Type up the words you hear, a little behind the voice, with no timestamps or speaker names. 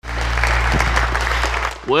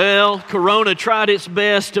Well, Corona tried its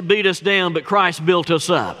best to beat us down, but Christ built us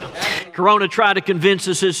up. Corona tried to convince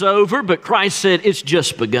us it's over, but Christ said it's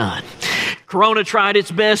just begun. Corona tried its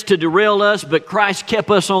best to derail us, but Christ kept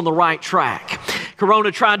us on the right track.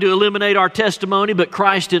 Corona tried to eliminate our testimony, but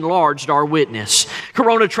Christ enlarged our witness.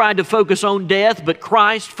 Corona tried to focus on death, but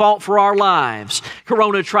Christ fought for our lives.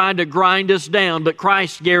 Corona tried to grind us down, but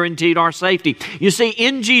Christ guaranteed our safety. You see,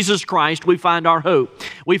 in Jesus Christ, we find our hope.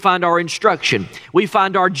 We find our instruction. We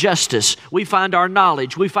find our justice. We find our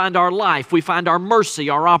knowledge. We find our life. We find our mercy,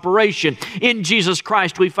 our operation. In Jesus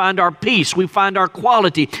Christ, we find our peace. We find our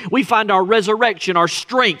quality. We find our resurrection, our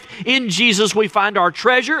strength. In Jesus, we find our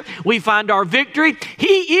treasure. We find our victory.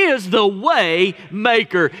 He is the way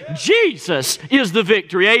maker. Jesus is the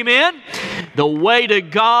victory. Amen? The way to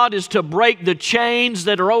God is to break the chains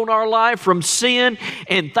that are on our life from sin.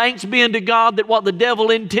 And thanks be unto God that what the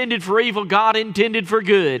devil intended for evil, God intended for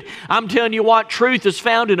good. I'm telling you what, truth is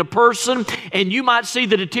found in a person. And you might see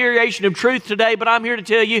the deterioration of truth today, but I'm here to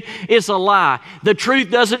tell you it's a lie. The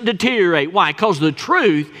truth doesn't deteriorate. Why? Because the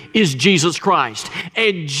truth is Jesus Christ.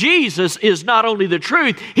 And Jesus is not only the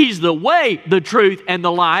truth, He's the way, the truth, and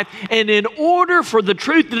the life. And in order for the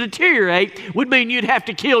truth to deteriorate would mean you'd have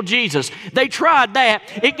to kill Jesus. They tried that.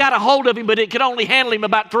 It got a hold of Him, but it could only handle Him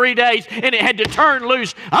about 3 days, and it had to turn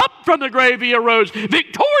loose. Up from the grave He arose,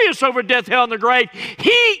 victorious over death, hell, and the grave. He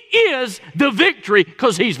is the victory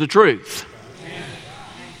because He's the truth.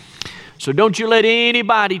 So don't you let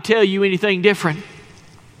anybody tell you anything different.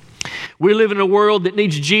 We live in a world that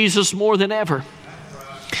needs Jesus more than ever.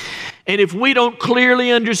 And if we don't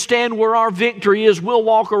clearly understand where our victory is, we'll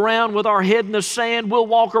walk around with our head in the sand. We'll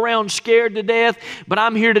walk around scared to death. But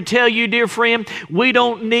I'm here to tell you, dear friend, we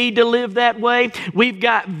don't need to live that way. We've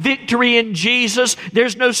got victory in Jesus.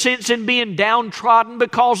 There's no sense in being downtrodden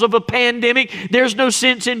because of a pandemic. There's no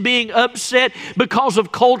sense in being upset because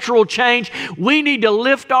of cultural change. We need to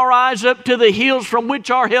lift our eyes up to the hills from which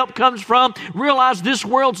our help comes from. Realize this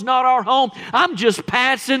world's not our home. I'm just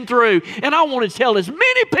passing through. And I want to tell as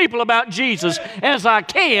many people about Jesus as I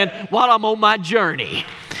can while I'm on my journey.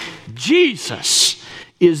 Jesus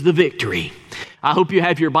is the victory. I hope you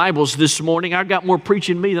have your Bibles this morning. I've got more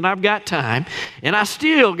preaching in me than I've got time, and I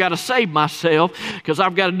still got to save myself because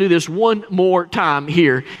I've got to do this one more time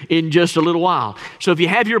here in just a little while. So if you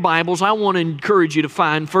have your Bibles, I want to encourage you to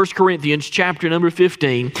find 1 Corinthians chapter number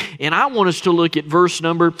 15, and I want us to look at verse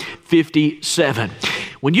number 57.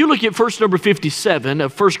 When you look at verse number 57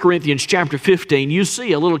 of 1 Corinthians chapter 15, you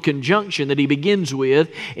see a little conjunction that he begins with,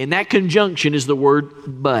 and that conjunction is the word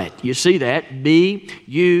but. You see that?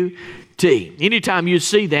 B-U-T. Anytime you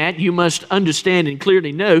see that, you must understand and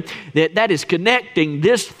clearly know that that is connecting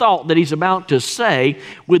this thought that he's about to say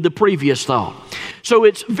with the previous thought. So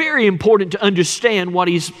it's very important to understand what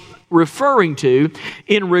he's referring to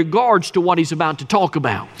in regards to what he's about to talk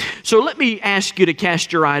about. So let me ask you to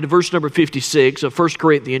cast your eye to verse number 56 of 1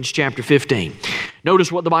 Corinthians chapter 15.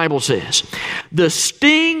 Notice what the Bible says. The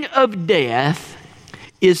sting of death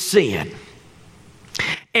is sin,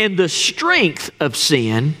 and the strength of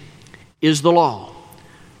sin is the law.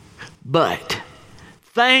 But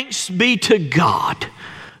thanks be to God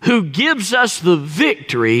who gives us the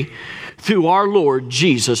victory through our Lord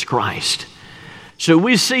Jesus Christ. So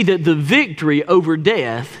we see that the victory over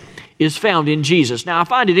death is found in Jesus. Now, I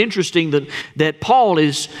find it interesting that Paul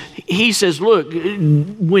he says, look,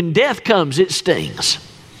 when death comes, it stings.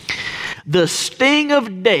 The sting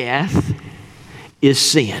of death is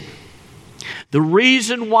sin. The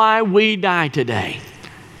reason why we die today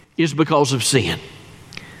is because of sin.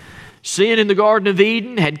 Sin in the Garden of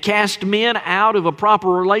Eden had cast men out of a proper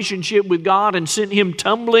relationship with God and sent him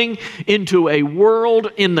tumbling into a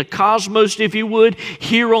world in the cosmos, if you would,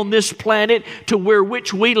 here on this planet, to where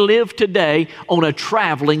which we live today on a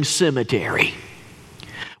traveling cemetery.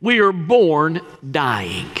 We are born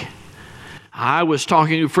dying. I was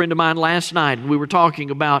talking to a friend of mine last night, and we were talking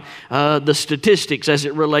about the statistics as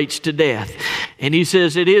it relates to death. And he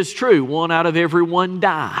says it is true, 1 out of every 1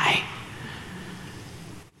 die.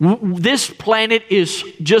 This planet is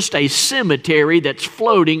just a cemetery that's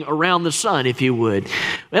floating around the sun, if you would.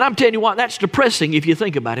 And I'm telling you what, that's depressing if you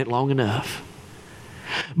think about it long enough.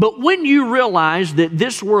 But when you realize that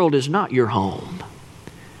this world is not your home,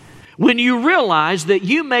 when you realize that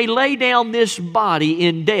you may lay down this body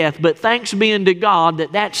in death, but thanks be unto God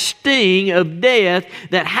that that sting of death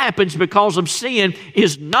that happens because of sin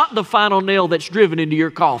is not the final nail that's driven into your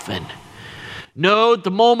coffin. No, at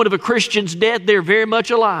the moment of a Christian's death, they're very much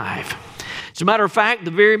alive. As a matter of fact,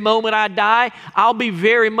 the very moment I die, I'll be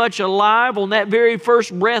very much alive on that very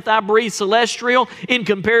first breath I breathe celestial in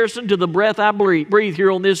comparison to the breath I breathe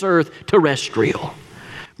here on this earth terrestrial.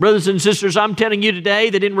 Brothers and sisters, I'm telling you today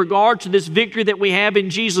that in regards to this victory that we have in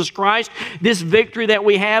Jesus Christ, this victory that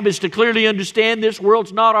we have is to clearly understand this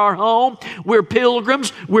world's not our home. We're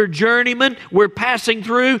pilgrims, we're journeymen, we're passing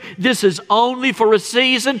through. This is only for a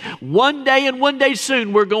season. One day and one day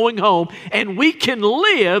soon we're going home, and we can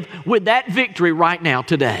live with that victory right now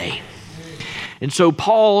today. And so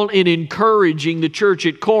Paul, in encouraging the church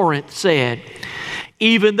at Corinth, said,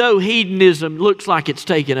 even though hedonism looks like it's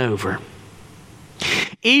taken over,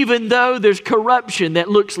 even though there's corruption that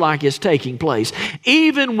looks like it's taking place,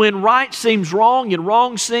 even when right seems wrong and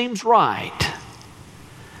wrong seems right,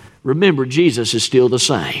 remember, Jesus is still the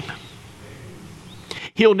same.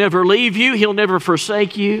 He'll never leave you. He'll never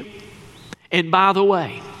forsake you. And by the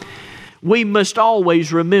way, we must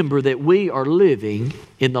always remember that we are living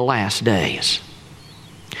in the last days.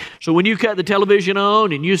 So when you cut the television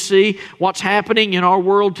on and you see what's happening in our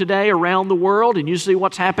world today around the world, and you see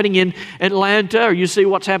what's happening in Atlanta, or you see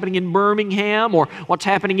what's happening in Birmingham, or what's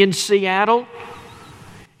happening in Seattle,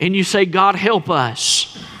 and you say, God, help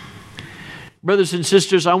us. Brothers and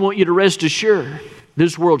sisters, I want you to rest assured,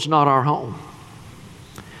 this world's not our home.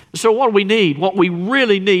 So what do we need? What we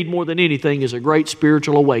really need more than anything is a great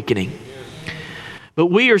spiritual awakening. But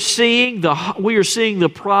we are seeing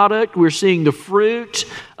the product, we're seeing the fruit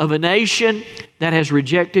of a nation that has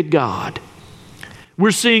rejected God.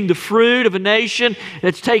 We're seeing the fruit of a nation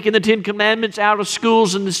that's taken the Ten Commandments out of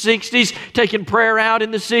schools in the 60s, taken prayer out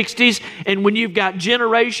in the 60s, and when you've got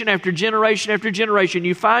generation after generation after generation,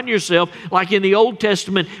 you find yourself, like in the Old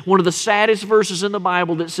Testament, one of the saddest verses in the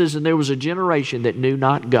Bible that says, and there was a generation that knew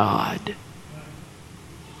not God.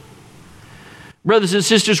 Brothers and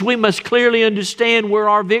sisters, we must clearly understand where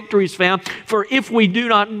our victory is found. For if we do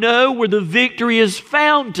not know where the victory is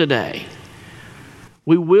found today,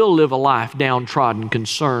 we will live a life downtrodden,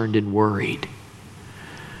 concerned, and worried.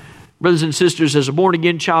 Brothers and sisters, as a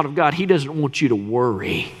born-again child of God, He doesn't want you to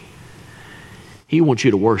worry. He wants you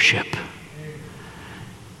to worship.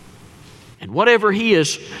 And whatever He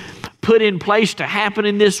has put in place to happen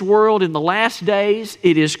in this world in the last days,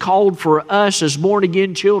 it is called for us as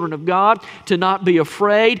born-again children of God to not be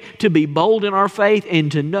afraid, to be bold in our faith,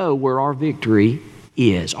 and to know where our victory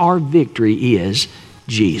is. Our victory is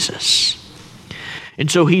Jesus. And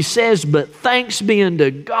so he says, but thanks be unto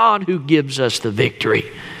God who gives us the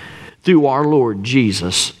victory through our Lord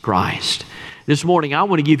Jesus Christ. This morning, I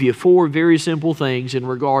want to give you 4 very simple things in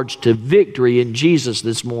regards to victory in Jesus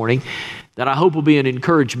this morning that I hope will be an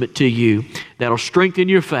encouragement to you, that'll strengthen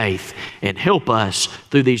your faith and help us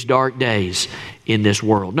through these dark days in this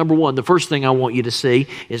world. Number 1, the first thing I want you to see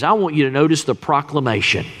is I want you to notice the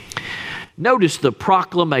proclamation. Notice the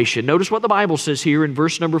proclamation. Notice what the Bible says here in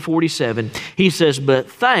verse number 47. He says, but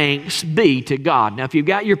thanks be to God. Now, if you've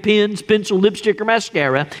got your pens, pencil, lipstick, or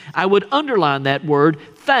mascara, I would underline that word,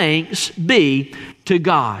 thanks be to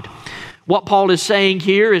God. What Paul is saying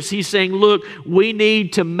here is he's saying, look, we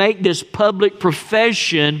need to make this public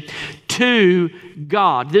profession to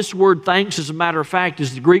God. This word thanks, as a matter of fact,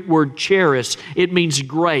 is the Greek word charis. It means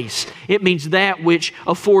grace. It means that which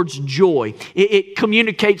affords joy. It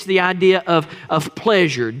communicates the idea of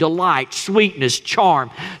pleasure, delight, sweetness,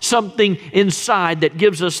 charm, something inside that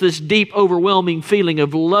gives us this deep, overwhelming feeling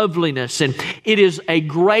of loveliness. And it is a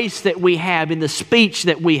grace that we have in the speech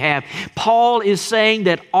that we have. Paul is saying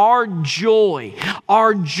that our joy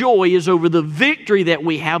is over the victory that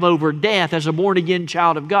we have over death as a born-again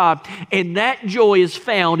child of God. And that joy is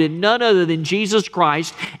found in none other than Jesus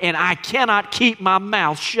Christ, and I cannot keep my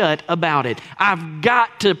mouth shut about it. I've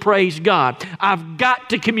got to praise God. I've got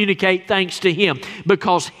to communicate thanks to Him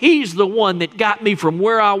because He's the one that got me from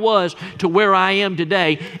where I was to where I am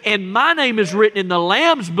today. And my name is written in the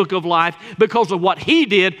Lamb's Book of Life because of what He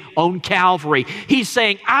did on Calvary. He's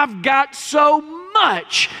saying, I've got so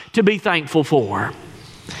much to be thankful for.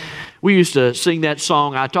 We used to sing that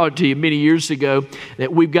song. I taught it to you many years ago,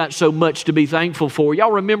 that we've got so much to be thankful for.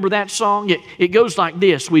 Y'all remember that song? It goes like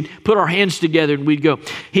this. We'd put our hands together and we'd go,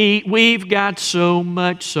 we've got so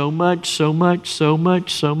much, so much, so much, so much,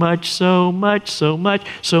 so much, so much, so much,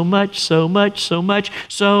 so much, so much, so much,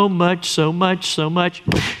 so much, so much, so much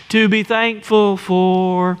to be thankful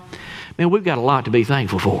for. Man, we've got a lot to be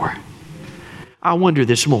thankful for. I wonder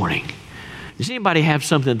this morning, does anybody have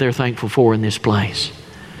something they're thankful for in this place?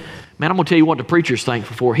 Man, I'm going to tell you what the preacher's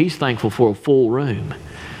thankful for. He's thankful for a full room.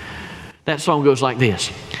 That song goes like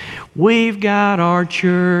this. We've got our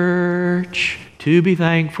church to be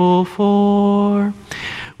thankful for.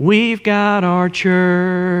 We've got our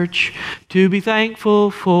church to be thankful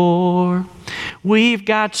for. We've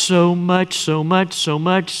got so much, so much, so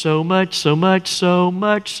much, so much, so much, so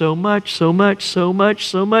much, so much, so much, so much,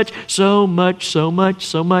 so much, so much, so much,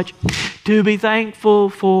 so much to be thankful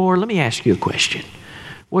for. Let me ask you a question.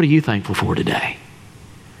 What are you thankful for today?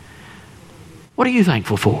 What are you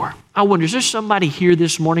thankful for? I wonder, is there somebody here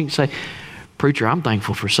this morning and say, Preacher, I'm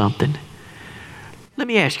thankful for something? Let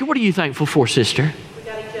me ask you, what are you thankful for, sister? We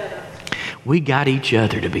got each other. We got each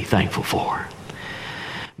other to be thankful for.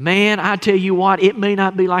 Man, I tell you what, it may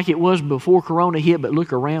not be like it was before Corona hit, but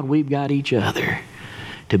look around, we've got each other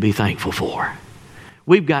to be thankful for.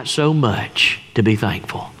 We've got so much to be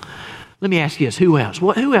thankful. Let me ask you this, who else?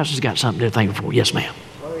 Who else has got something to be thankful for? Yes, ma'am.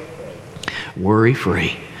 Worry-free.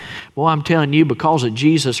 Worry-free. Boy, I'm telling you, because of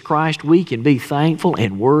Jesus Christ, we can be thankful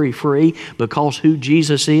and worry-free because who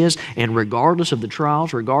Jesus is, and regardless of the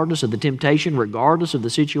trials, regardless of the temptation, regardless of the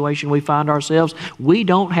situation we find ourselves, we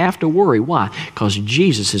don't have to worry. Why? Because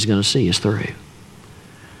Jesus is going to see us through.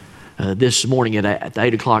 This morning at the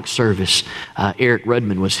 8 o'clock service, Eric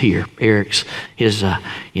Rudman was here. Eric's, his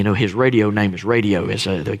radio name is Radio.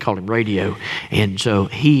 They call him Radio. And so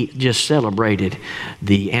he just celebrated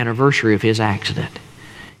the anniversary of his accident.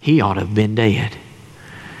 He ought to have been dead.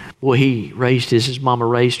 Well, his mama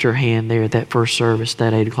raised her hand there at that first service,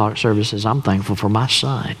 that 8 o'clock service, says, I'm thankful for my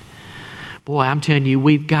son. Boy, I'm telling you,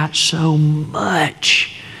 we've got so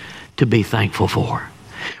much to be thankful for.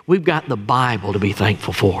 We've got the Bible to be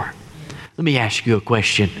thankful for. Let me ask you a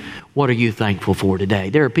question. What are you thankful for today?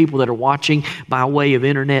 There are people that are watching by way of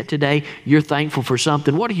internet today. You're thankful for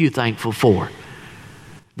something. What are you thankful for?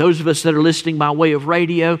 Those of us that are listening by way of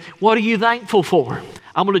radio, what are you thankful for?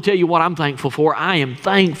 I'm going to tell you what I'm thankful for. I am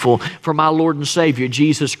thankful for my Lord and Savior,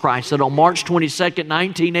 Jesus Christ, that on March 22nd,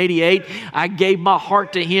 1988, I gave my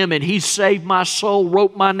heart to Him and He saved my soul,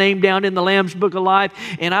 wrote my name down in the Lamb's Book of Life.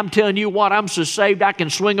 And I'm telling you what, I'm so saved I can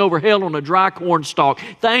swing over hell on a dry corn stalk.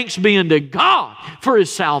 Thanks be unto God for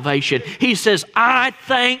His salvation. He says, I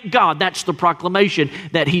thank God. That's the proclamation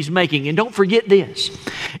that He's making. And don't forget this.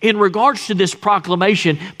 In regards to this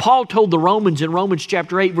proclamation, Paul told the Romans in Romans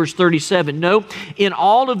chapter 8, verse 37, no, in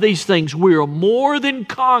all of these things, we are more than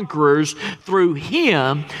conquerors through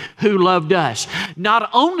Him who loved us. Not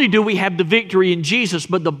only do we have the victory in Jesus,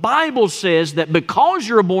 but the Bible says that because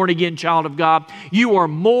you're a born-again child of God, you are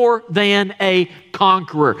more than a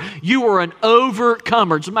conqueror. You are an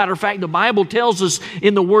overcomer. As a matter of fact, the Bible tells us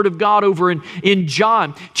in the Word of God over in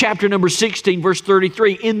John chapter number 16, verse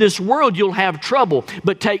 33, in this world you'll have trouble,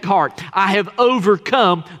 but take heart. I have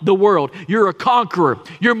overcome the world. You're a conqueror.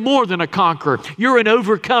 You're more than a conqueror. You're an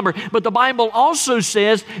overcomer. But the Bible also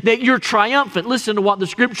says that you're triumphant. Listen to what the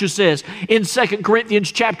Scripture says in 2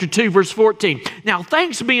 Corinthians chapter 2, verse 14. Now,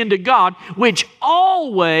 thanks be unto God, which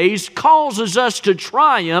always causes us to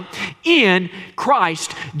triumph in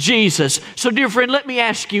Christ Jesus. So, dear friend, let me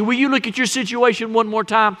ask you, will you look at your situation one more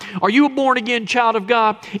time? Are you a born-again child of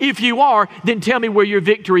God? If you are, then tell me where your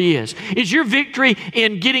victory is. Is your victory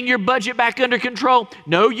in getting your budget back under control?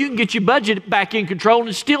 No, you can get your budget back in control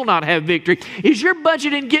and still not have victory. Is your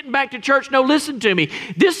budget in getting back to church? No, listen to me.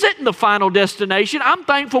 This isn't the final destination. I'm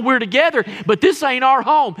thankful we're together, but this ain't our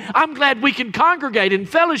home. I'm glad we can congregate and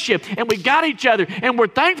fellowship, and we've got each other, and we're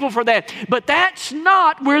thankful for that. But that's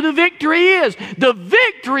not where the victory is. The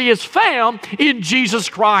victory is found in Jesus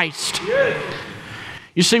Christ. Yes.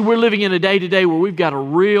 You see, we're living in a day today where we've got a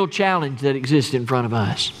real challenge that exists in front of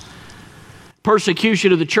us.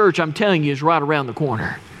 Persecution of the church, I'm telling you, is right around the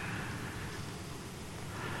corner.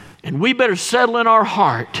 And we better settle in our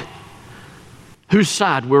heart whose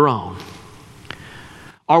side we're on.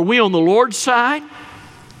 Are we on the Lord's side?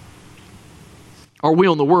 Or are we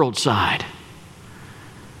on the world's side?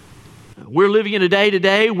 We're living in a day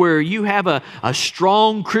today where you have a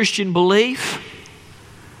strong Christian belief.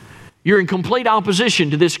 You're in complete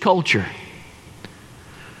opposition to this culture.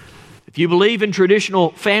 If you believe in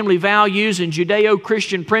traditional family values and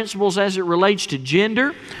Judeo-Christian principles as it relates to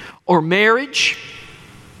gender or marriage,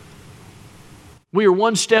 we are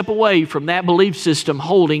one step away from that belief system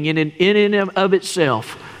holding in and of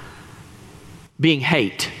itself being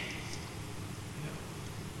hate.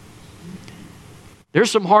 There's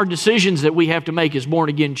some hard decisions that we have to make as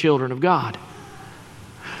born-again children of God.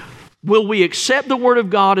 Will we accept the Word of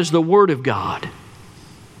God as the Word of God?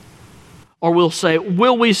 Or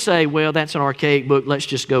will we say, well, that's an archaic book, let's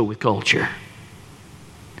just go with culture?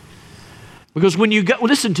 Because when you go,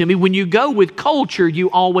 listen to me, when you go with culture, you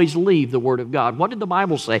always leave the Word of God. What did the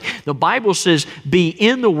Bible say? The Bible says, be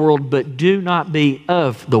in the world, but do not be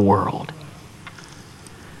of the world.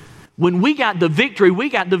 When we got the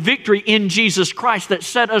victory in Jesus Christ that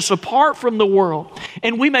set us apart from the world.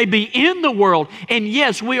 And we may be in the world. And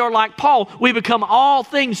yes, we are like Paul. We become all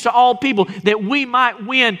things to all people that we might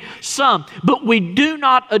win some. But we do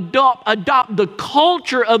not adopt the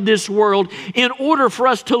culture of this world in order for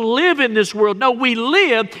us to live in this world. No, we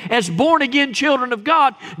live as born-again children of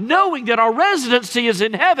God, knowing that our residency is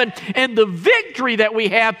in heaven, and the victory that we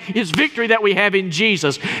have is victory that we have in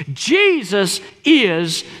Jesus. Jesus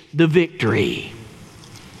is the victory.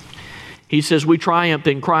 He says we triumph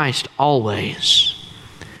in Christ always.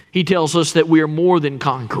 He tells us that we are more than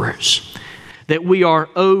conquerors, that we are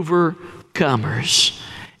overcomers.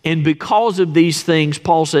 And because of these things,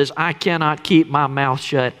 Paul says, I cannot keep my mouth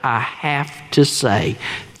shut. I have to say,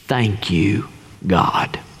 thank you,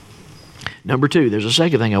 God. Number two, there's a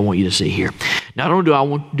second thing I want you to see here. Not only do I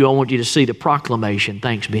want you to see the proclamation,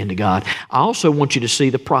 thanks be unto God, I also want you to see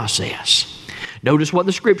the process. Notice what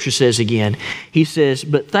the Scripture says again. He says,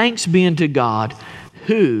 but thanks be unto God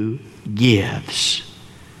who gives.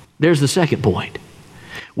 There's the second point.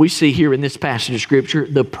 We see here in this passage of Scripture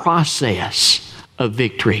the process of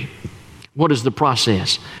victory. What is the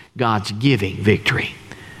process? God's giving victory.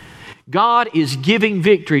 God is giving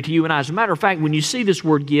victory to you and I. As a matter of fact, when you see this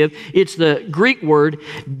word give, it's the Greek word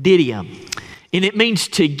didium. And it means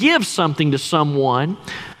to give something to someone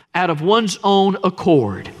out of one's own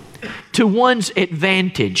accord, to one's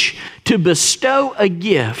advantage, to bestow a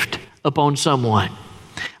gift upon someone.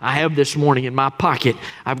 I have this morning in my pocket,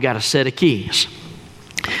 I've got a set of keys.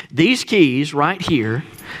 These keys right here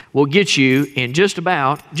will get you in just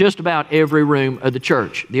about every room of the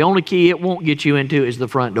church. The only key it won't get you into is the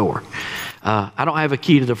front door. I don't have a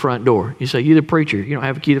key to the front door. You say, you're the preacher, you don't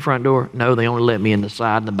have a key to the front door? No, they only let me in the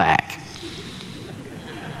side and the back.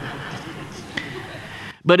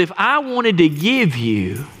 But if I wanted to give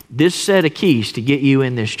you this set of keys to get you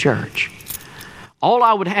in this church, all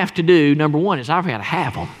I would have to do, number one, is I've got to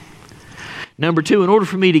have them. Number two, in order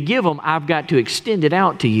for me to give them, I've got to extend it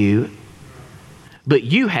out to you, but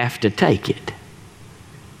you have to take it.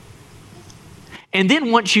 And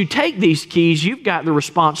then once you take these keys, you've got the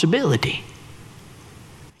responsibility.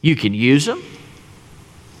 You can use them,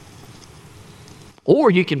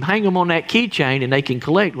 or you can hang them on that keychain and they can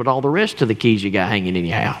collect with all the rest of the keys you got hanging in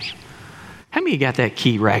your house. How many of you got that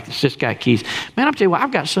key rack that's just got keys? Man, I'm telling you what,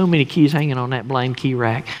 I've got so many keys hanging on that blame key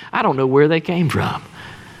rack. I don't know where they came from.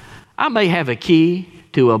 I may have a key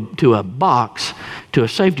to a box, to a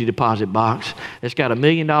safety deposit box that's got $1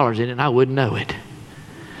 million in it and I wouldn't know it.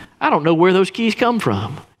 I don't know where those keys come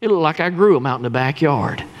from. It looked like I grew them out in the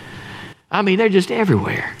backyard. I mean, they're just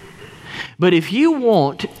everywhere. But if you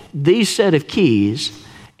want these set of keys,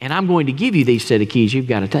 and I'm going to give you these set of keys, you've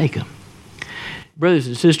got to take them. Brothers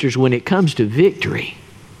and sisters, when it comes to victory,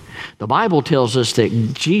 the Bible tells us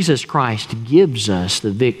that Jesus Christ gives us the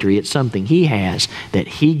victory. It's something He has that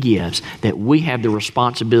He gives, that we have the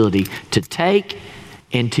responsibility to take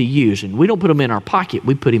and to use. And we don't put them in our pocket,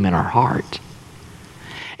 we put them in our heart.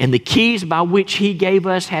 And the keys by which He gave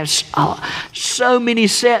us have so many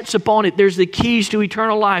sets upon it. There's the keys to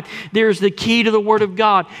eternal life. There's the key to the Word of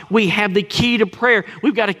God. We have the key to prayer.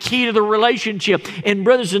 We've got a key to the relationship. And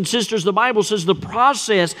brothers and sisters, the Bible says the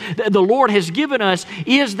process that the Lord has given us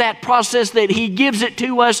is that process that He gives it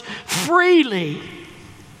to us freely.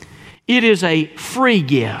 It is a free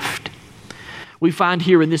gift. We find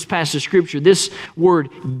here in this passage of Scripture, this word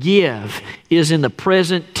give is in the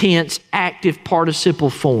present tense active participle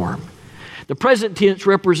form. The present tense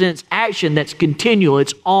represents action that's continual.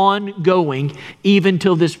 It's ongoing even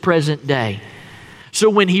till this present day. So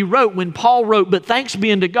when Paul wrote, but thanks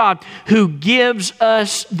be unto God who gives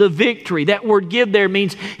us the victory. That word give there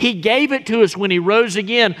means He gave it to us when He rose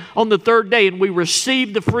again on the third day and we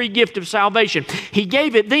received the free gift of salvation. He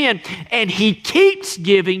gave it then and He keeps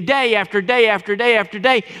giving day after day after day after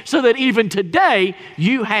day so that even today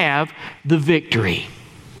you have the victory.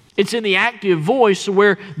 It's in the active voice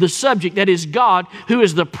where the subject, that is God, who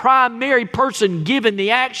is the primary person given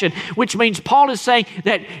the action, which means Paul is saying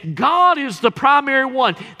that God is the primary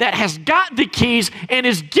one that has got the keys and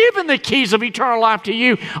is given the keys of eternal life to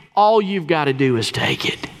you. All you've got to do is take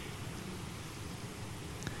it.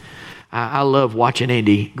 I love watching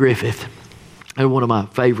Andy Griffith. They're one of my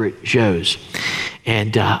favorite shows.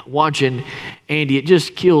 And watching Andy, it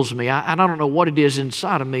just kills me. I don't know what it is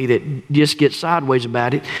inside of me that just gets sideways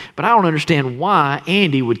about it, but I don't understand why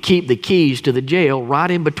Andy would keep the keys to the jail right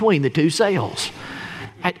in between the two cells.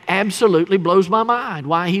 It absolutely blows my mind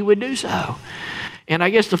why he would do so. And I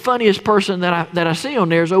guess the funniest person that I see on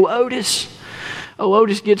there is Otis.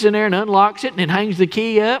 Otis gets in there and unlocks it and then hangs the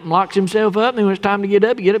key up and locks himself up. And then when it's time to get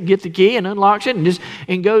up, he gets the key and unlocks it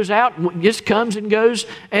and goes out and just comes and goes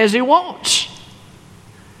as he wants.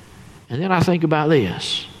 And then I think about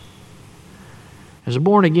this. As a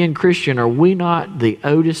born-again Christian, are we not the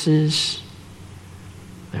Otises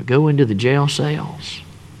that go into the jail cells?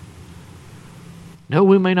 No,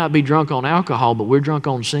 we may not be drunk on alcohol, but we're drunk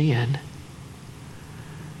on sin.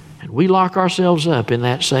 And we lock ourselves up in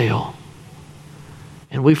that cell.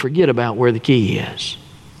 And we forget about where the key is.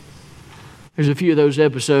 There's a few of those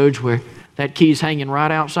episodes where that key's hanging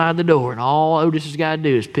right outside the door, and all Otis has got to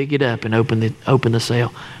do is pick it up and open the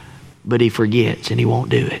cell. But he forgets, and he won't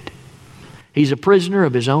do it. He's a prisoner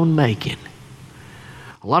of his own making.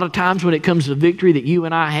 A lot of times when it comes to the victory that you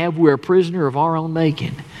and I have, we're a prisoner of our own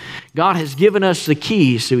making. God has given us the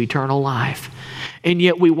keys to eternal life. And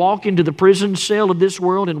yet we walk into the prison cell of this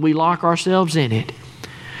world and we lock ourselves in it.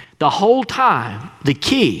 The whole time, the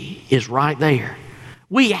key is right there.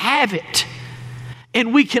 We have it.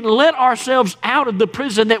 And we can let ourselves out of the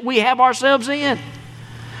prison that we have ourselves in.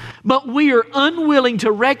 But we are unwilling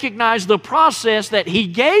to recognize the process that He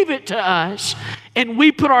gave it to us, and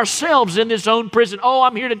we put ourselves in this own prison. Oh,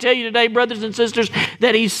 I'm here to tell you today, brothers and sisters,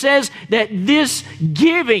 that He says that this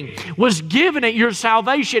giving was given at your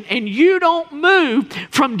salvation, and you don't move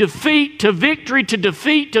from defeat to victory to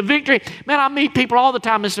defeat to victory. Man, I meet people all the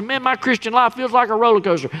time and say, man, my Christian life feels like a roller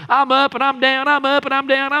coaster. I'm up and I'm down, I'm up and I'm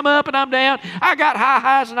down, I'm up and I'm down. I got high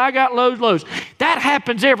highs and I got lows. That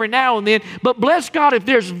happens every now and then, but bless God, if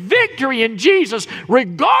there's victory in Jesus,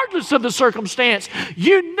 regardless of the circumstance,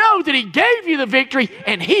 you know that He gave you the victory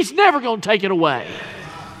and He's never going to take it away.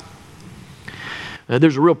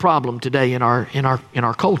 There's a real problem today in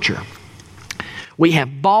our culture. We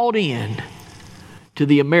have bought in to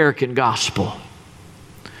the American gospel.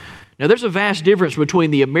 Now, there's a vast difference between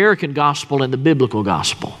the American gospel and the biblical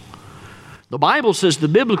gospel. The Bible says the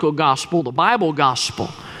biblical gospel, the Bible gospel,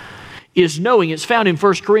 is knowing, it's found in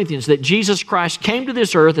 1 Corinthians, that Jesus Christ came to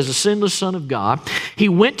this earth as a sinless Son of God. He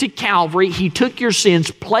went to Calvary. He took your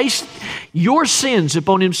sins, placed your sins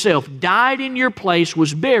upon Himself, died in your place,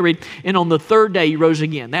 was buried, and on the third day He rose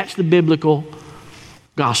again. That's the biblical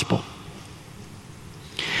gospel.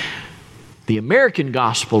 The American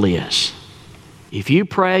gospel is, if you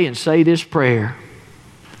pray and say this prayer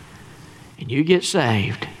and you get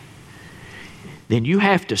saved, then you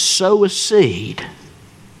have to sow a seed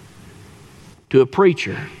to a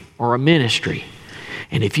preacher or a ministry.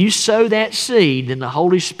 And if you sow that seed, then the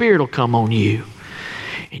Holy Spirit will come on you.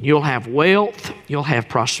 And you'll have wealth, you'll have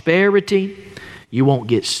prosperity, you won't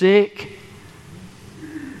get sick.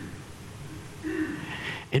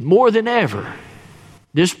 And more than ever,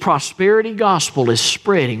 this prosperity gospel is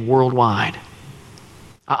spreading worldwide.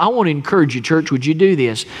 I want to encourage you, church, would you do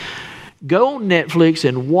this? Go on Netflix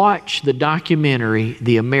and watch the documentary,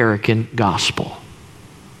 The American Gospel.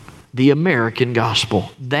 The American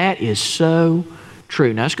gospel. That is so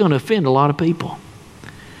true. Now, it's going to offend a lot of people.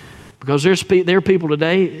 Because there are people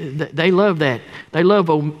today, they love that. They love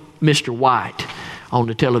Mr. White on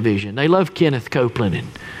the television. They love Kenneth Copeland. And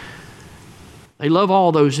they love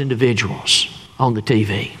all those individuals on the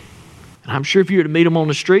TV. And I'm sure if you were to meet them on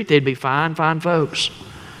the street, they'd be fine folks.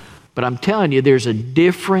 But I'm telling you, there's a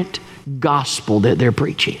different gospel that they're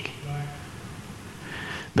preaching.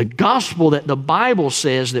 The gospel that the Bible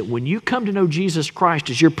says that when you come to know Jesus Christ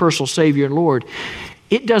as your personal Savior and Lord,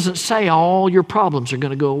 it doesn't say all your problems are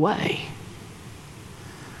going to go away.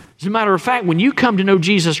 As a matter of fact, when you come to know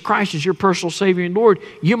Jesus Christ as your personal Savior and Lord,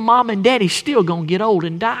 your mom and daddy's still going to get old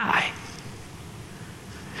and die.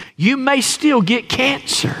 You may still get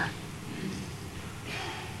cancer.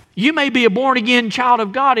 You may be a born-again child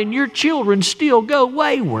of God and your children still go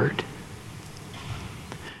wayward.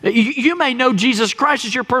 You may know Jesus Christ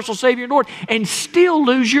as your personal Savior and Lord and still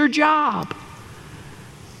lose your job.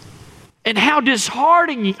 And how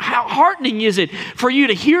heartening is it for you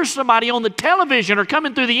to hear somebody on the television or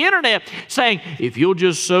coming through the internet saying, if you'll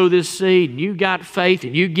just sow this seed and you got faith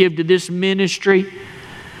and you give to this ministry,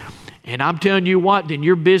 and I'm telling you what, then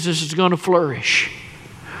your business is going to flourish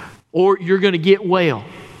or you're going to get well.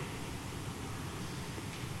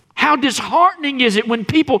 How disheartening is it when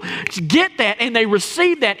people get that and they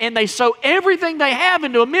receive that and they sow everything they have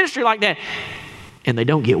into a ministry like that and they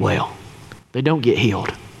don't get well. They don't get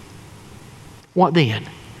healed. What then?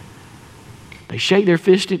 They shake their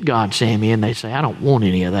fist at God, Sammy, and they say, I don't want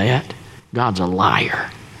any of that. God's a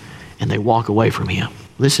liar. And they walk away from Him.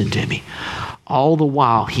 Listen to me. All the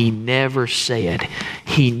while, He never said,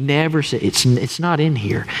 it's not in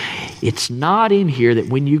here. It's not in here that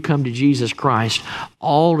when you come to Jesus Christ,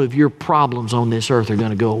 all of your problems on this earth are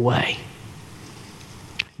going to go away.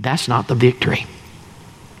 That's not the victory.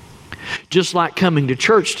 Just like coming to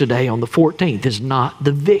church today on the 14th is not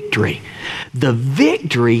the victory. The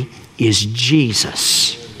victory is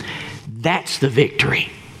Jesus. That's the victory.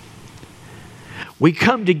 We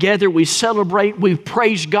come together, we celebrate, we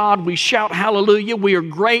praise God, we shout hallelujah. We are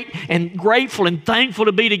great and grateful and thankful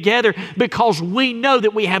to be together because we know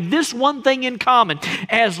that we have this one thing in common.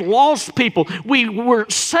 As lost people, we were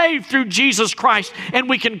saved through Jesus Christ, and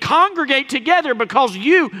we can congregate together because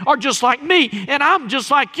you are just like me and I'm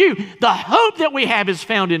just like you. The hope that we have is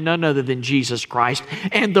found in none other than Jesus Christ,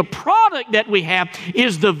 and the product that we have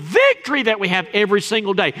is the victory that we have every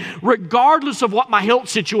single day, regardless of what my health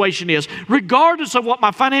situation is, regardless of what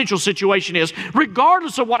my financial situation is,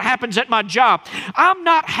 regardless of what happens at my job. I'm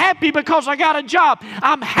not happy because I got a job.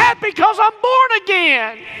 I'm happy because I'm born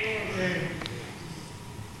again.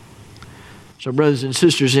 So, brothers and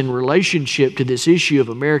sisters, in relationship to this issue of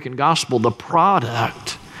American gospel, the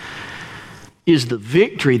product is the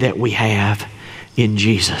victory that we have in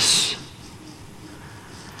Jesus.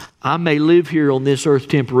 I may live here on this earth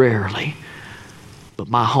temporarily, but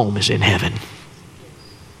my home is in heaven.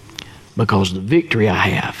 Because the victory I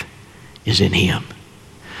have is in Him.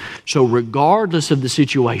 So regardless of the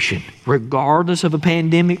situation, regardless of a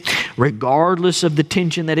pandemic, regardless of the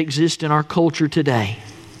tension that exists in our culture today,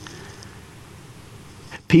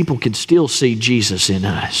 people can still see Jesus in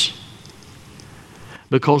us.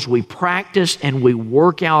 Because we practice and we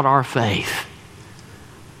work out our faith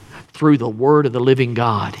through the Word of the living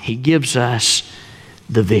God. He gives us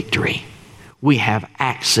the victory. We have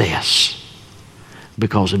access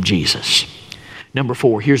because of Jesus. Number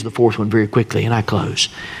 4, here's the fourth one very quickly, and I close.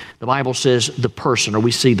 The Bible says the person, or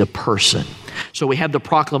we see the person. So we have the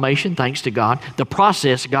proclamation, thanks to God. The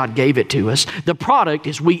process, God gave it to us. The product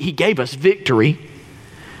is He gave us victory.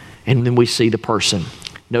 And then we see the person.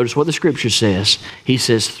 Notice what the Scripture says. He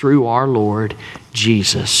says, through our Lord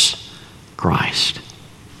Jesus Christ.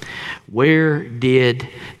 Where did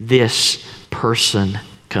this person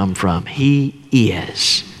come from? He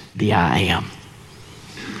is the I Am.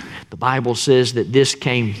 The Bible says that this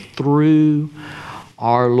came through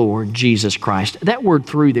our Lord Jesus Christ. That word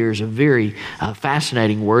through there is a very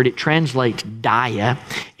fascinating word. It translates dia,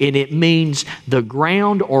 and it means the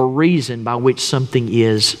ground or reason by which something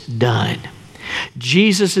is done.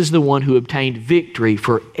 Jesus is the one who obtained victory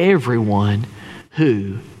for everyone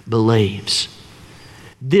who believes.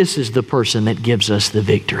 This is the person that gives us the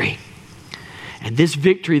victory. And this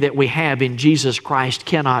victory that we have in Jesus Christ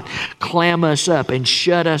cannot clam us up and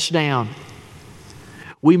shut us down.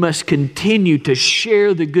 We must continue to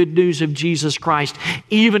share the good news of Jesus Christ,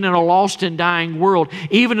 even in a lost and dying world,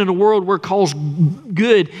 even in a world where calls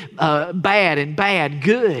good bad and bad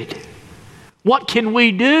good. What can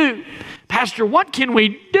we do? Pastor, what can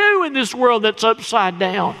we do in this world that's upside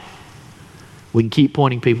down? We can keep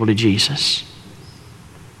pointing people to Jesus.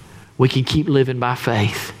 We can keep living by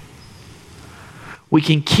faith. We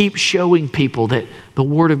can keep showing people that the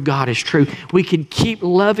Word of God is true. We can keep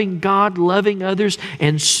loving God, loving others,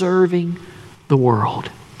 and serving the world.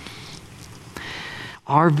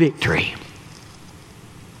 Our victory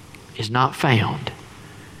is not found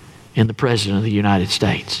in the President of the United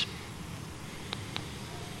States.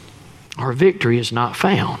 Our victory is not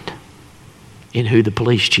found in who the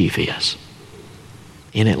police chief is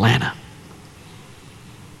in Atlanta.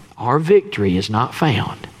 Our victory is not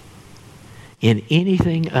found in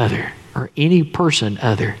anything other or any person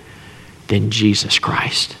other than Jesus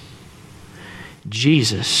Christ.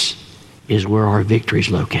 Jesus is where our victory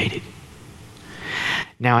is located.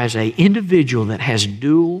 Now, as an individual that has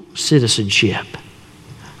dual citizenship,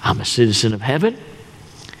 I'm a citizen of heaven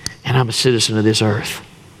and I'm a citizen of this earth.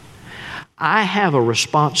 I have a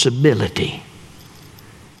responsibility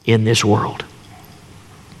in this world.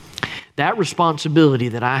 That responsibility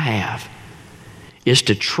that I have is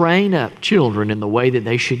to train up children in the way that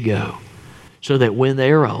they should go so that when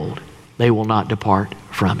they are old, they will not depart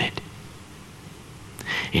from it.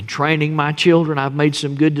 In training my children, I've made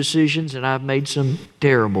some good decisions and I've made some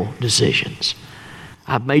terrible decisions.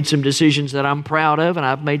 I've made some decisions that I'm proud of and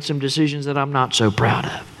I've made some decisions that I'm not so proud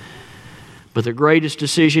of. But the greatest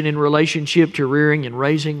decision in relationship to rearing and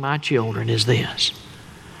raising my children is this: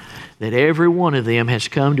 that every one of them has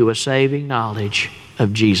come to a saving knowledge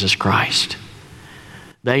of Jesus Christ.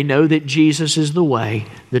 They know that Jesus is the way,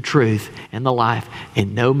 the truth, and the life,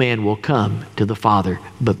 and no man will come to the Father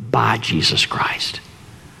but by Jesus Christ.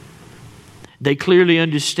 They clearly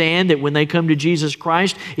understand that when they come to Jesus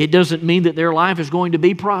Christ, it doesn't mean that their life is going to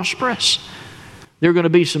be prosperous. There are going to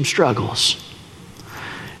be some struggles.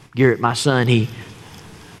 Garrett, my son, he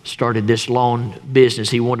started this lawn business.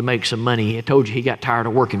 He wanted to make some money. I told you he got tired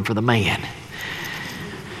of working for the man.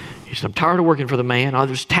 He said, I'm tired of working for the man. All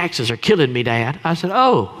those taxes are killing me, Dad. I said,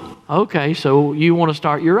 oh, okay, so you want to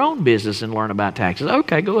start your own business and learn about taxes.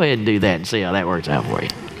 Okay, go ahead and do that and see how that works out for you.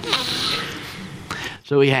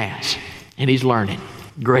 So he has, and he's learning.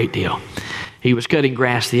 Great deal. He was cutting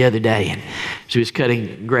grass the other day, and as he was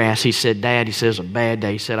cutting grass, he said, Dad, he says, a bad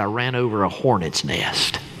day. He said, I ran over a hornet's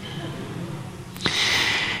nest.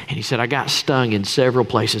 And he said, I got stung in several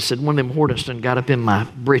places. He said, one of them hornets got up in my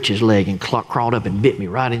britches leg and crawled up and bit me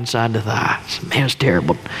right inside the thigh. I said, man, it's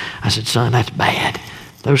terrible. I said, son, that's bad.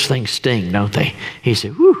 Those things sting, don't they? He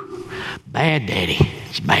said, whew, bad, Daddy.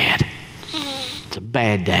 It's bad. It's a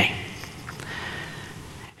bad day.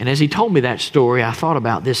 And as he told me that story, I thought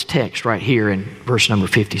about this text right here in verse number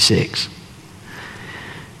 56,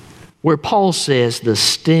 where Paul says the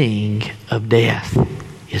sting of death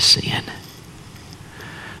is sin.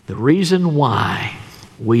 The reason why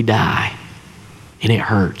we die and it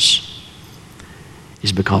hurts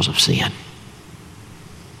is because of sin.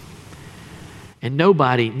 And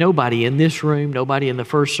nobody in this room, nobody in the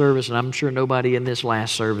first service, and I'm sure nobody in this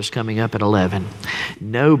last service coming up at 11,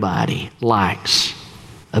 nobody likes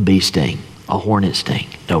a bee sting, a hornet sting.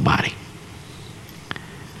 Nobody.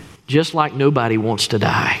 Just like nobody wants to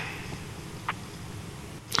die.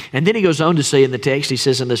 And then he goes on to say in the text, he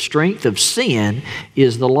says, and the strength of sin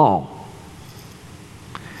is the law.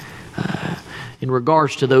 In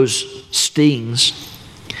regards to those stings,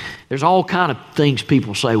 there's all kind of things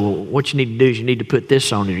people say, well, what you need to do is you need to put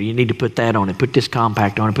this on it, or you need to put that on it, put this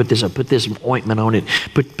compact on it, put this ointment on it,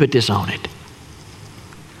 put this on it.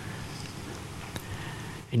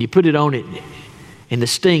 And you put it on it, and the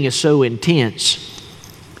sting is so intense,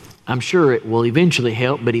 I'm sure it will eventually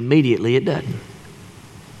help, but immediately it doesn't.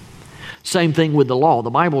 Same thing with the law.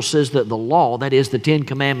 The Bible says that the law, that is the 10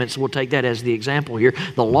 Commandments, we'll take that as the example here.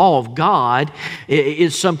 The law of God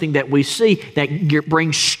is something that we see that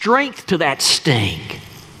brings strength to that sting.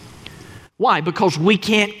 Why? Because we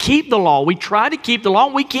can't keep the law. We try to keep the law,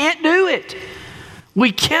 and we can't do it.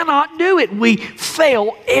 We cannot do it. We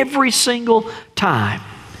fail every single time.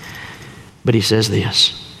 But he says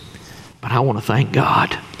this, but I want to thank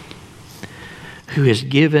God who has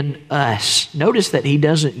given us. Notice that he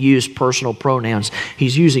doesn't use personal pronouns.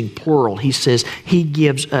 He's using plural. He says he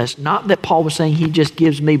gives us. Not that Paul was saying he just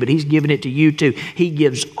gives me, but he's giving it to you too. He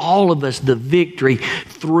gives all of us the victory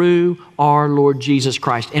through our Lord Jesus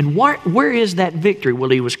Christ. And where is that victory? Well,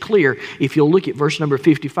 he was clear. If you'll look at verse number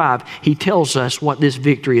 55, he tells us what this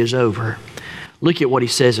victory is over. Look at what he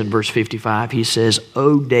says in verse 55. He says,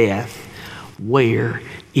 O death, where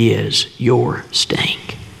is your sting?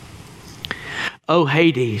 O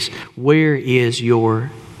Hades, where is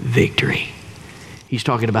your victory? He's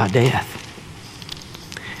talking about death.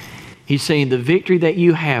 He's saying the victory that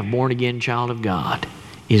you have, born again child of God,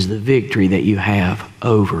 is the victory that you have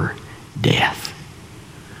over death.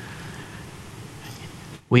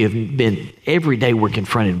 We have been, every day we're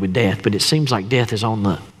confronted with death, but it seems like death is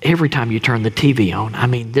on every time you turn the TV on. I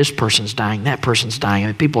mean, this person's dying, that person's dying. I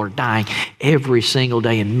mean, people are dying every single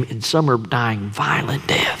day, and some are dying violent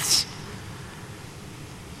deaths.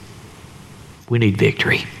 We need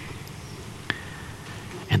victory.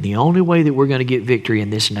 And the only way that we're going to get victory in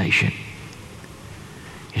this nation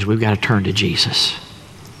is we've got to turn to Jesus.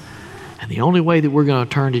 And the only way that we're going to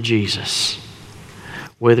turn to Jesus,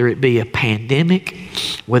 whether it be a pandemic,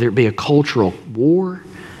 whether it be a cultural war,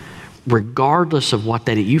 regardless of what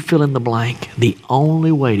that is, you fill in the blank, the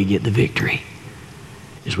only way to get the victory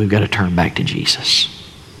is we've got to turn back to Jesus.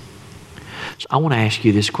 So I want to ask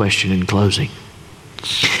you this question in closing.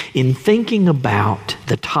 In thinking about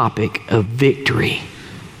the topic of victory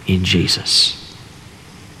in Jesus,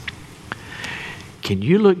 can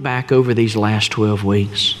you look back over these last 12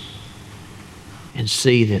 weeks and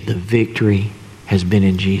see that the victory has been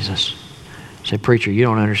in Jesus? Say, preacher, you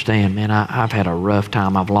don't understand, man. I've had a rough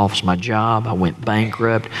time. I've lost my job. I went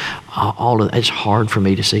bankrupt. It's hard for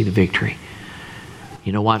me to see the victory.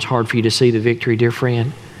 You know why it's hard for you to see the victory, dear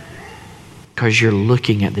friend? Because you're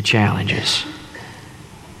looking at the challenges.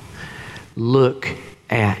 Look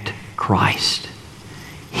at Christ.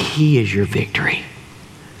 He is your victory.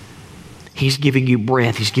 He's giving you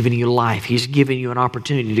breath. He's giving you life. He's giving you an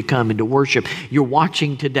opportunity to come and to worship. You're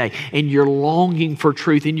watching today and you're longing for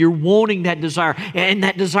truth and you're wanting that desire. And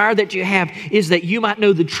that desire that you have is that you might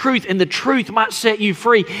know the truth and the truth might set you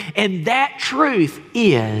free. And that truth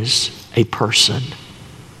is a person.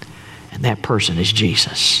 And that person is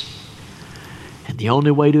Jesus. And the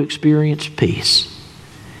only way to experience peace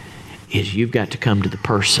is you've got to come to the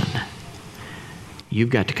person. You've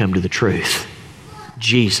got to come to the truth.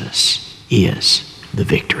 Jesus is the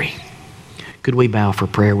victory. Could we bow for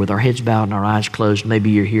prayer with our heads bowed and our eyes closed? Maybe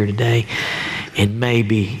you're here today and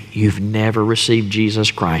maybe you've never received Jesus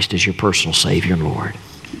Christ as your personal Savior and Lord.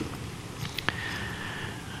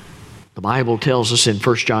 The Bible tells us in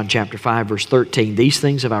 1 John chapter 5, verse 13, "These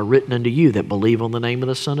things have I written unto you that believe on the name of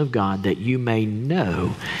the Son of God, that you may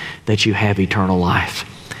know that you have eternal life,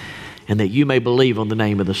 and that you may believe on the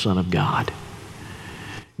name of the Son of God."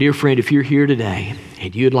 Dear friend, if you're here today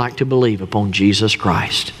and you'd like to believe upon Jesus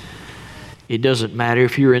Christ, it doesn't matter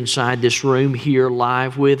if you're inside this room here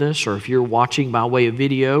live with us, or if you're watching by way of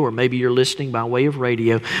video, or maybe you're listening by way of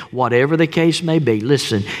radio, whatever the case may be,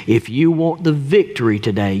 listen, if you want the victory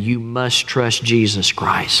today, you must trust Jesus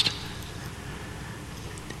Christ.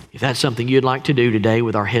 If that's something you'd like to do today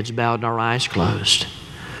with our heads bowed and our eyes closed,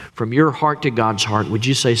 from your heart to God's heart, would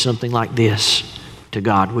you say something like this to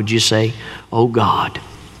God? Would you say, "Oh God,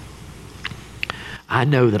 I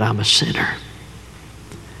know that I'm a sinner.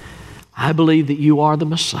 I believe that you are the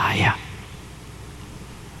Messiah.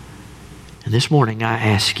 And this morning I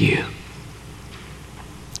ask you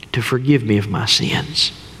to forgive me of my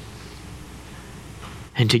sins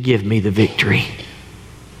and to give me the victory.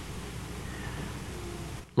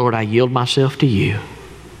 Lord, I yield myself to you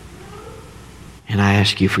and I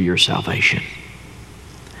ask you for your salvation.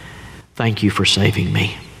 Thank you for saving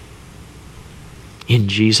me. In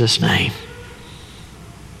Jesus' name,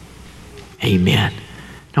 amen."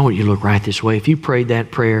 I want you to look right this way. If you prayed that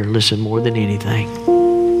prayer, listen, more than anything,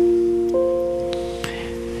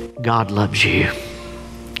 God loves you.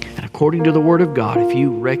 And according to the Word of God, if you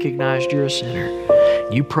recognized you're a sinner,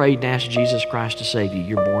 you prayed and asked Jesus Christ to save you,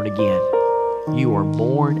 you're born again. You are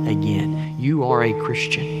born again. You are a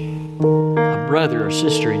Christian, a brother or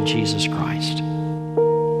sister in Jesus Christ.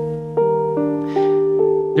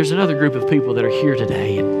 There's another group of people that are here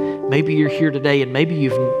today, and maybe you're here today and maybe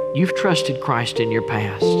you've trusted Christ in your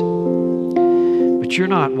past, but you're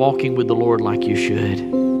not walking with the Lord like you should.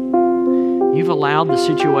 You've allowed the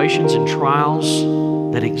situations and trials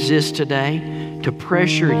that exist today to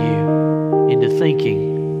pressure you into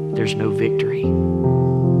thinking there's no victory.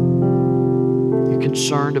 You're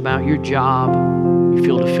concerned about your job, you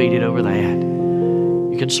feel defeated over that.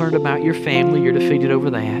 You're concerned about your family, you're defeated over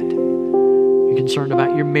that. You're concerned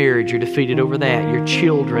about your marriage, you're defeated over that. Your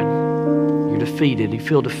children, you're defeated. You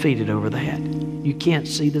feel defeated over that. You can't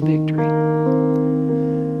see the victory.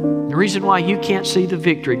 The reason why you can't see the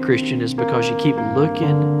victory, Christian, is because you keep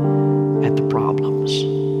looking at the problems.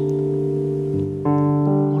 I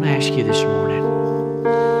want to ask you this morning,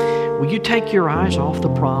 will you take your eyes off the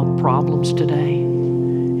problems today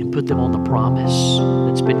and put them on the promise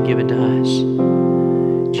that's been given to us?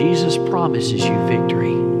 Jesus promises you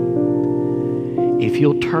victory. If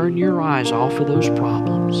you'll turn your eyes off of those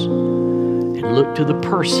problems and look to the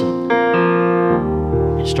person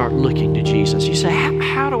and start looking to Jesus. You say,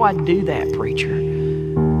 how do I do that, preacher?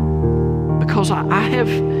 Because I have,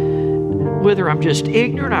 whether I'm just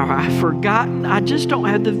ignorant or I've forgotten, I just don't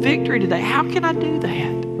have the victory today. How can I do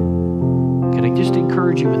that? Can I just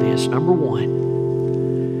encourage you with this? Number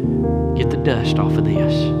one, get the dust off of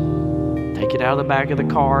this. Take it out of the back of the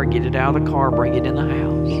car, get it out of the car, bring it in the house.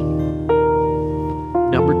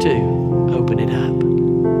 Number two, open it up.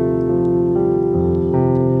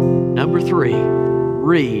 Number three,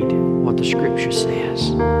 read what the Scripture says.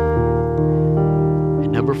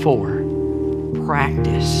 And number four,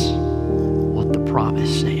 practice what the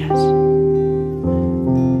promise says.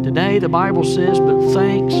 Today the Bible says, "But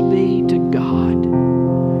thanks be to God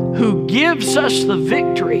who gives us the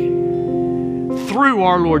victory through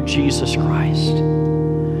our Lord Jesus Christ."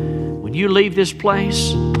 When you leave this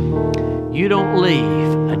place, you don't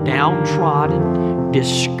leave a downtrodden,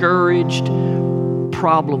 discouraged,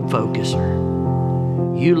 problem focuser.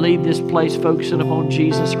 You leave this place focusing upon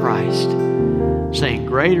Jesus Christ, saying,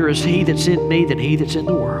 "Greater is He that's in me than he that's in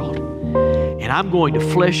the world." And I'm going to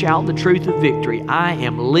flesh out the truth of victory. I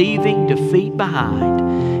am leaving defeat behind,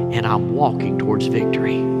 and I'm walking towards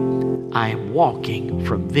victory. I am walking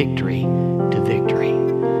from victory to victory.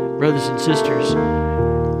 Brothers and sisters,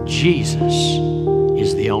 Jesus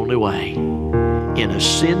is the only way in a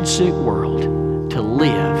sin-sick world to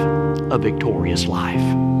live a victorious life.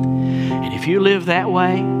 And if you live that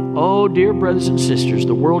way, oh dear brothers and sisters,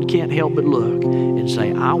 the world can't help but look and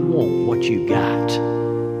say, "I want what you got."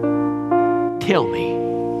 Tell me,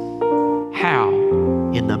 how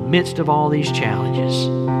in the midst of all these challenges,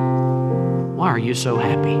 why are you so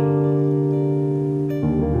happy?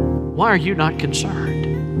 Why are you not concerned?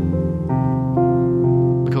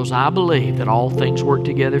 Because I believe that all things work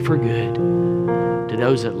together for good to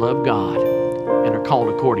those that love God and are called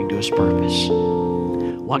according to His purpose.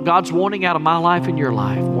 what God's wanting out of my life and your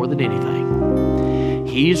life more than anything,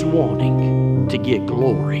 He's wanting to get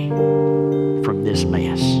glory from this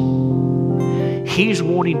mess. He's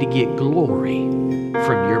wanting to get glory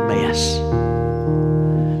from your mess.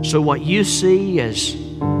 So what you see as,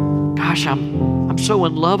 gosh, I'm so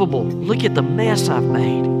unlovable. Look at the mess I've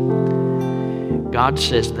made. God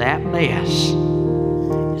says that mess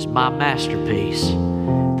is my masterpiece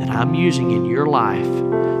that I'm using in your life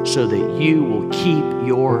so that you will keep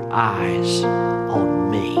your eyes on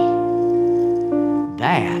me.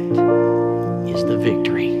 That is the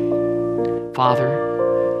victory.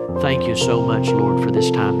 Father, thank you so much, Lord, for this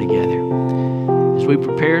time together. As we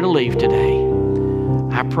prepare to leave today,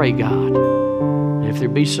 I pray, God, if there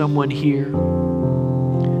be someone here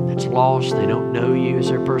that's lost, they don't know you as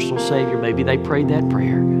their personal Savior, maybe they prayed that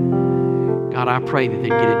prayer. God, I pray that they'd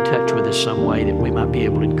get in touch with us some way that we might be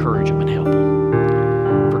able to encourage them and help them.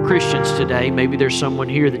 For Christians today, maybe there's someone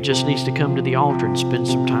here that just needs to come to the altar and spend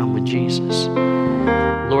some time with Jesus.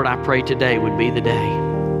 Lord, I pray today would be the day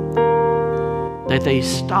that they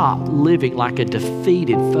stop living like a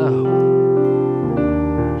defeated foe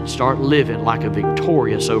and start living like a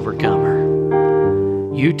victorious overcomer.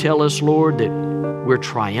 You tell us, Lord, that we're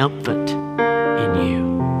triumphant in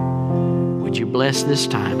you. Would you bless this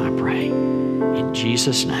time, I pray, in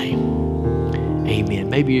Jesus' name. Amen.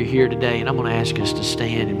 Maybe you're here today and I'm going to ask us to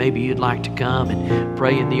stand, and maybe you'd like to come and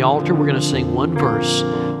pray in the altar. We're going to sing one verse.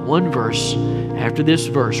 After this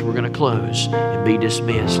verse, we're going to close and be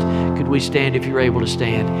dismissed. Could we stand if you're able to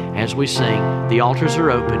stand as we sing? The altars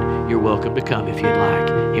are open. You're welcome to come if you'd like.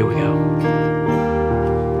 Here we go.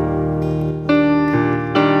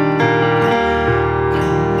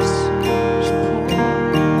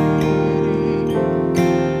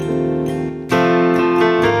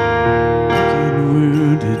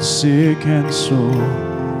 Sick and sore,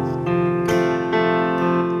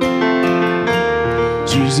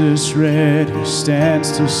 Jesus ready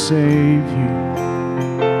stands to save you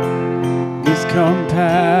with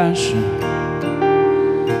compassion,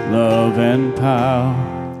 love and power.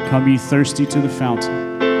 Come ye thirsty to the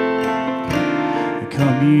fountain.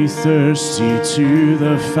 Come ye thirsty to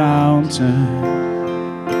the fountain.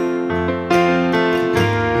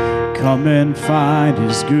 Come and find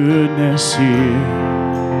His goodness here.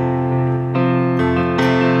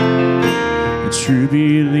 True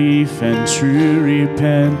belief and true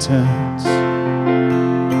repentance,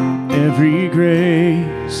 every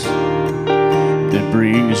grace that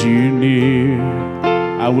brings you near.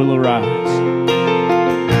 I will arise.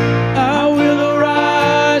 I will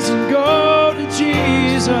arise and go to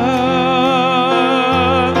Jesus.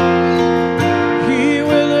 He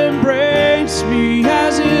will embrace me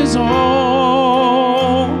as His own.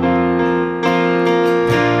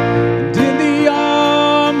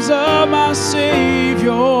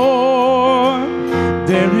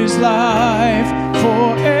 There is life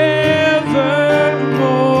forevermore.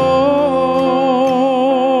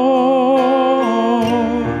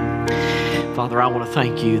 Father, I want to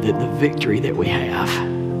thank you that the victory that we have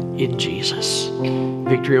in Jesus,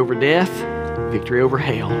 victory over death, victory over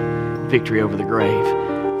hell, victory over the grave.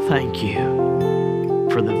 Thank you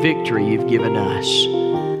for the victory you've given us.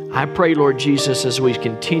 I pray, Lord Jesus, as we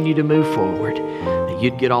continue to move forward, that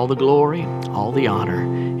you'd get all the glory, all the honor,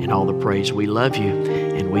 and all the praise. We love you,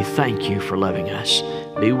 and we thank you for loving us.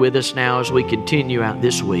 Be with us now as we continue out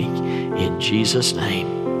this week. In Jesus'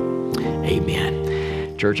 name,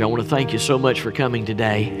 amen. Church, I want to thank you so much for coming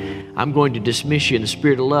today. I'm going to dismiss you in the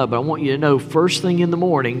spirit of love, but I want you to know first thing in the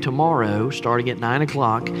morning tomorrow, starting at 9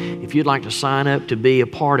 o'clock, if you'd like to sign up to be a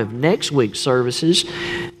part of next week's services,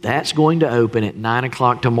 that's going to open at 9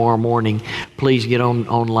 o'clock tomorrow morning. Please get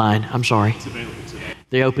online. I'm sorry. It's available today.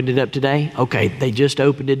 They opened it up today? Okay, they just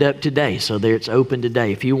opened it up today, so there it's open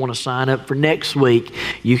today. If you want to sign up for next week,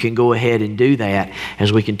 you can go ahead and do that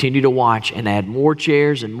as we continue to watch and add more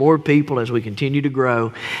chairs and more people as we continue to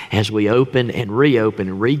grow, as we open and reopen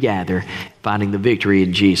and regather, finding the victory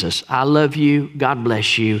in Jesus. I love you, God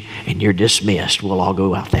bless you, and you're dismissed. We'll all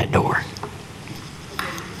go out that door.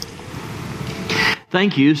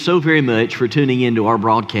 Thank you so very much for tuning into our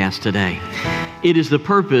broadcast today. It is the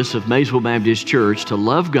purpose of Maysville Baptist Church to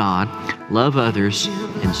love God, love others,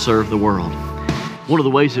 and serve the world. One of the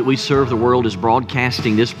ways that we serve the world is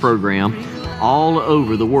broadcasting this program all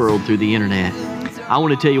over the world through the internet. I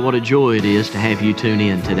want to tell you what a joy it is to have you tune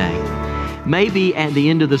in today. Maybe at the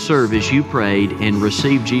end of the service you prayed and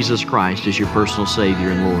received Jesus Christ as your personal Savior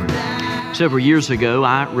and Lord. Several years ago,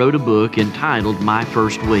 I wrote a book entitled My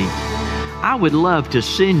First Week. I would love to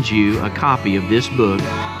send you a copy of this book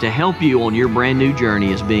to help you on your brand new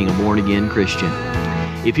journey as being a born-again Christian.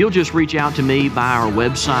 if you'll just reach out to me by our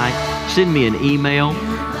website, send me an email,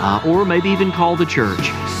 or maybe even call the church,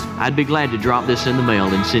 I'd be glad to drop this in the mail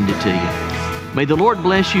and send it to you. May the Lord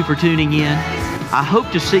bless you for tuning in. I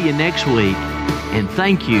hope to see you next week, and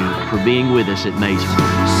thank you for being with us at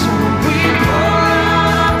Mazeman.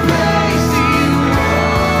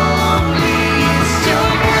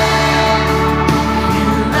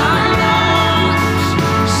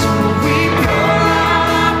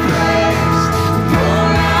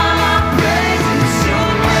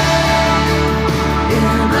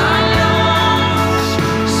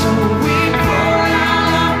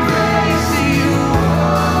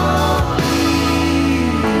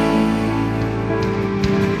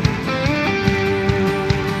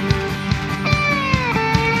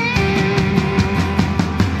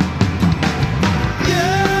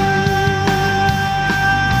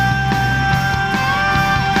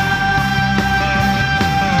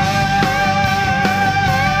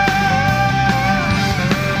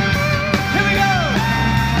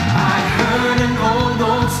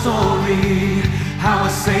 How a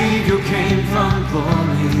Savior came from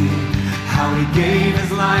glory, how He gave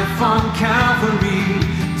His life on Calvary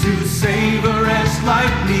to save a wretch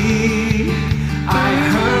like me. I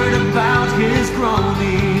heard about His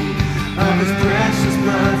groaning, of His precious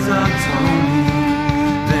blood's atoning.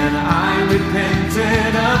 Then I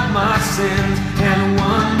repented of my sins and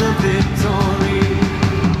won the victory.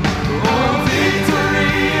 Oh,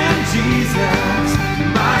 victory in Jesus,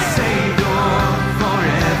 my Savior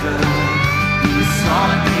forever.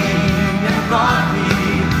 Sought me and bought me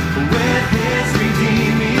with His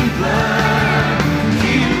redeeming blood.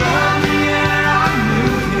 He loved me and I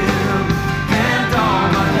knew Him, and all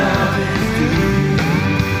my love is due.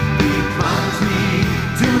 He plunged me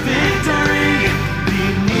to victory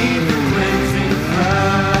beneath the cleansing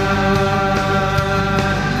flood.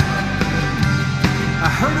 I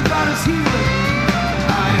heard about His healing.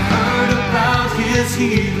 I heard about His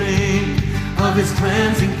healing, of His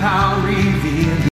cleansing power.